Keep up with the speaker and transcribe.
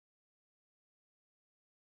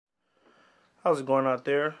How's it going out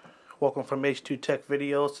there? Welcome from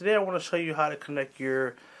H2TechVideos. Today I want to show you how to connect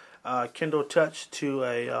your Kindle Touch to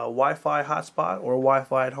a Wi-Fi hotspot or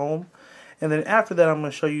Wi-Fi at home. And then after that I'm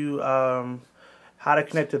going to show you how to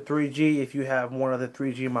connect to 3G if you have one of the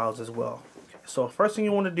 3G models as well. Okay, so first thing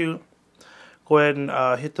you want to do, go ahead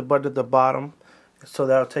and hit the button at the bottom. So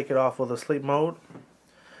that'll take it off of the sleep mode.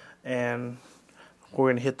 And we're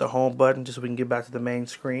going to hit the home button just so we can get back to the main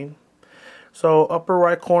screen. So upper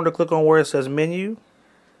right corner, click on where it says menu.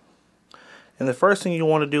 And the first thing you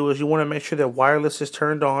want to do is you want to make sure that wireless is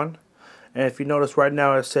turned on. And if you notice right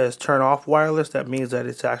now it says turn off wireless, that means that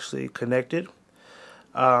it's actually connected.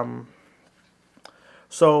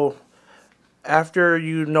 So after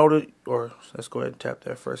you notice, or let's go ahead and tap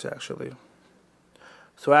that first actually.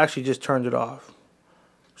 So I actually just turned it off.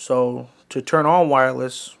 So to turn on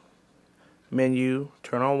wireless, menu,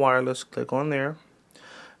 turn on wireless, click on there.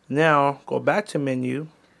 Now go back to menu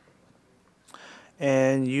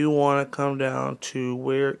and you want to come down to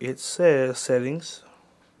where it says settings,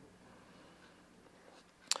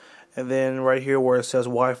 and then right here where it says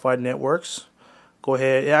Wi-Fi networks, go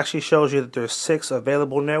ahead. It actually shows you that there's 6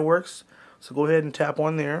 available networks, so go ahead and tap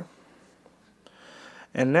on there.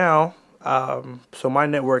 And now so my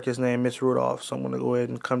network is named Miss Rudolph, so I'm going to go ahead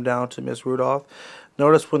and come down to Miss Rudolph.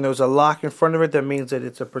 Notice when there's a lock in front of it, that means that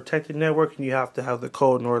it's a protected network and you have to have the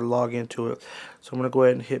code in order to log into it. So I'm going to go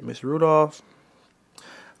ahead and hit Miss Rudolph.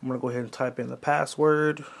 I'm going to go ahead and type in the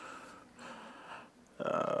password.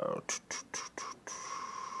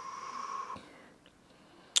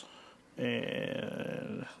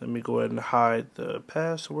 And let me go ahead and hide the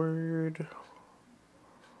password.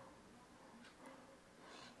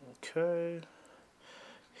 Okay.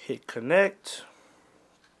 Hit connect.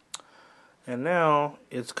 And now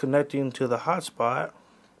it's connecting to the hotspot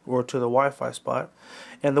or to the Wi-Fi spot.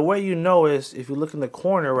 And the way you know is if you look in the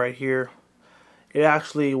corner right here, it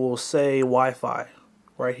actually will say Wi-Fi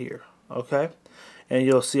right here. Okay, and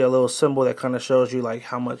you'll see a little symbol that kind of shows you like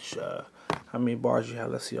how many bars you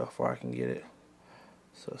have. Let's see how far I can get it.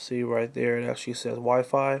 So see right there, it actually says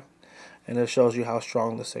Wi-Fi, and it shows you how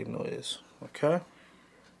strong the signal is. Okay,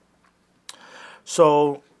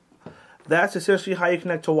 so that's essentially how you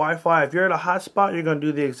connect to Wi-Fi. If you're at a hotspot, you're going to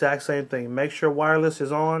do the exact same thing. Make sure wireless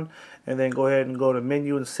is on, and then go ahead and go to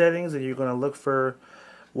menu and settings, and you're going to look for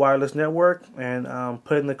wireless network and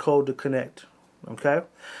put in the code to connect. Okay.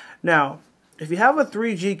 Now, if you have a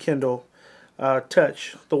 3G Kindle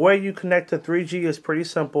Touch, the way you connect to 3G is pretty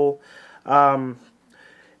simple.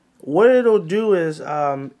 What it'll do is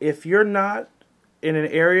if you're not in an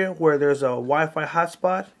area where there's a Wi-Fi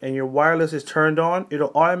hotspot and your wireless is turned on,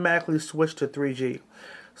 it'll automatically switch to 3G.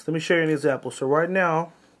 So let me show you an example. So right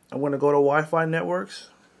now, I'm going to go to Wi-Fi networks.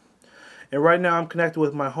 And right now I'm connected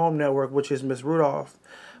with my home network, which is Miss Rudolph.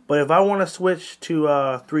 But if I want to switch to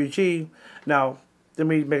 3G, now let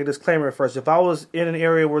me make a disclaimer first. If I was in an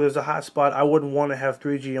area where there's a hotspot, I wouldn't want to have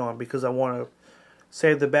 3G on because I want to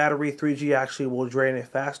save the battery. 3G actually will drain it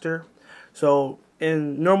faster. So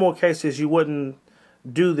in normal cases, you wouldn't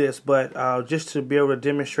do this, but just to be able to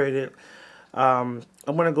demonstrate it, I'm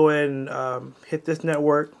going to go ahead and hit this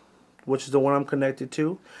network, which is the one I'm connected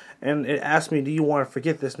to, and it asks me, do you want to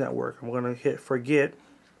forget this network? I'm going to hit forget,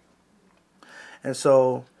 and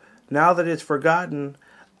so now that it's forgotten,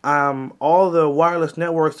 all the wireless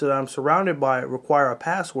networks that I'm surrounded by require a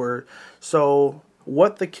password. So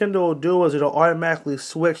what the Kindle will do is it'll automatically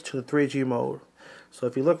switch to the 3G mode. So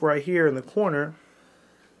if you look right here in the corner,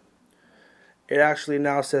 it actually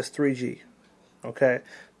now says 3G, okay,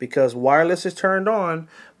 because wireless is turned on,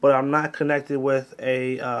 but I'm not connected with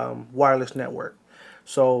a wireless network.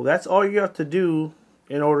 So that's all you have to do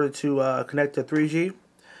in order to connect to 3G.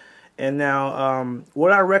 And now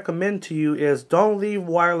what I recommend to you is don't leave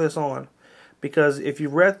wireless on, because if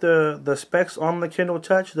you've read the specs on the Kindle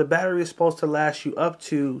Touch, the battery is supposed to last you up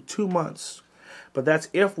to 2 months. But that's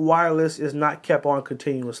if wireless is not kept on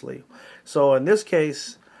continuously. So in this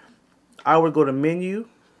case, I would go to menu,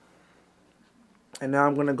 and now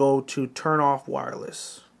I'm going to go to turn off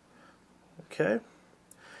wireless. Okay,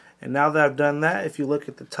 and now that I've done that, if you look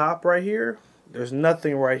at the top right here, there's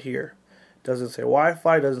nothing right here. Doesn't say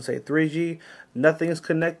Wi-Fi, doesn't say 3G, nothing is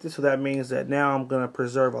connected, so that means that now I'm going to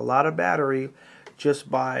preserve a lot of battery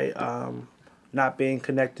just by not being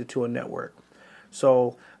connected to a network.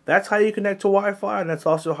 So that's how you connect to Wi-Fi, and that's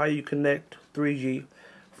also how you connect 3G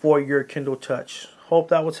for your Kindle Touch. Hope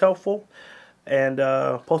that was helpful, and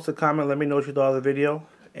post a comment, let me know what you thought of the video,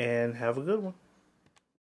 and have a good one.